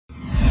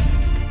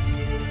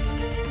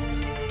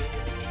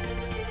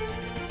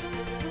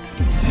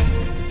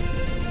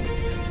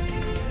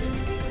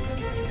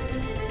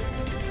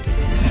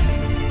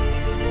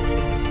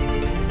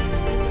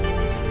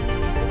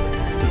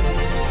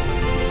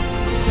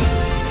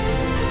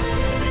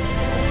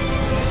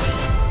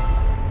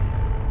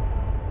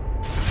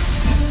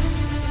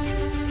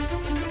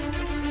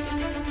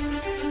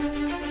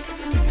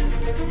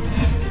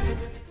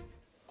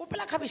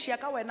cabbage ya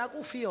ka wena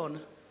ko fi yona.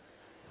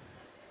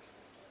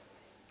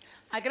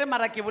 A kere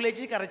mara ke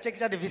boletše ka re check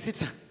the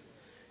visitor.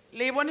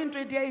 Le e bone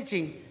ntho e dia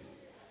etseng.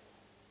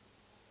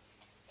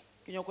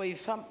 Ke nyako e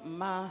fa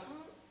ma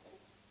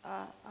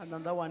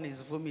another one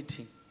is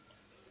vomiting.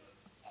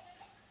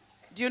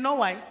 Do you know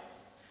why?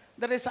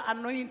 There is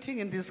anointing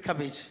in this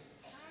cabbage.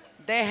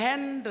 The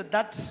hand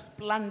that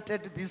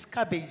planted this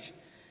cabbage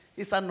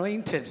is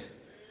anointed.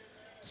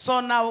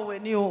 So now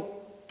when you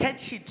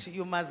catch it,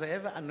 you must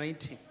have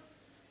anointing.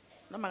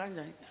 No,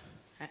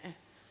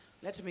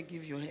 let me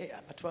give you.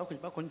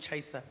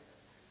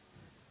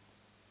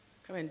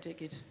 Come and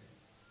take it.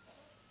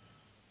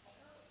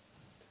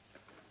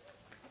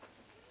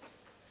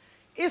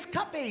 It's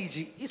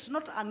cabbage. It's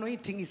not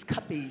anointing, it's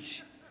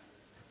cabbage.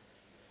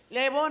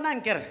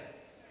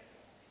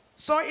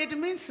 So it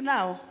means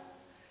now,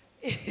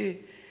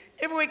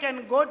 if we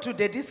can go to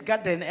this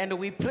garden and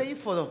we pray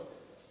for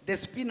the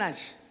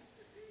spinach,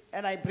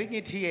 and I bring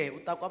it here,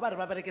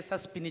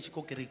 spinach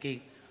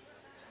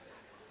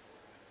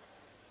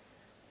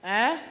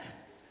eh?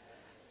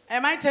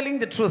 Am I telling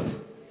the truth?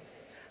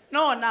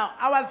 No, now,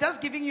 I was just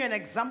giving you an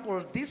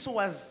example. This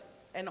was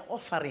an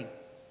offering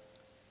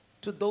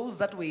to those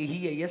that were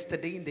here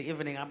yesterday in the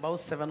evening, about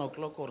 7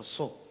 o'clock or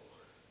so.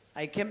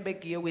 I came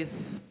back here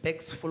with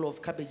bags full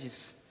of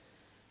cabbages.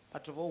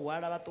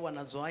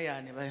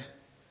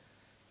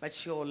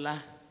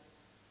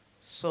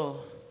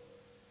 So,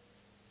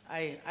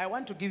 I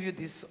want to give you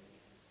this.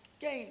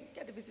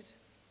 Get a visit.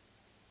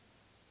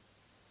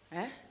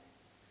 Eh?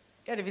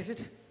 Get a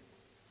visit.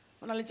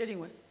 Do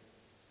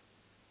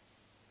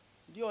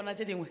you want to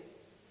chatting?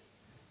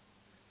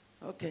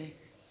 Okay.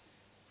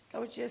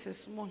 Yes, is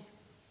small.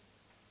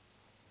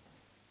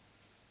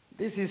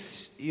 This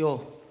is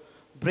your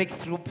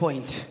breakthrough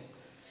point.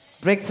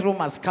 Breakthrough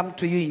must come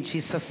to you in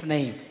Jesus'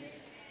 name.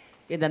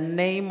 In the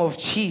name of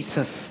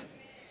Jesus.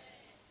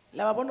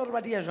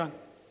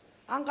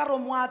 Ankaro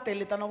moate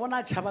le tano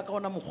bona tshaba ka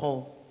ona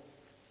mogho.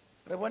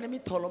 Re bone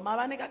mitholo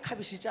mabane ka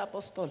khabishi tsa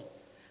apostol.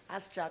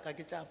 As chaka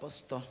ke tsa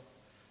apostol.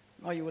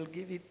 Now you will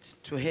give it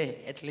to her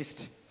at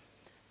least.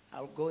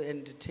 I'll go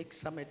and take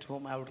some at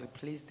home. I'll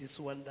replace this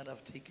one that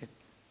I've taken.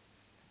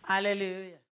 Hallelujah.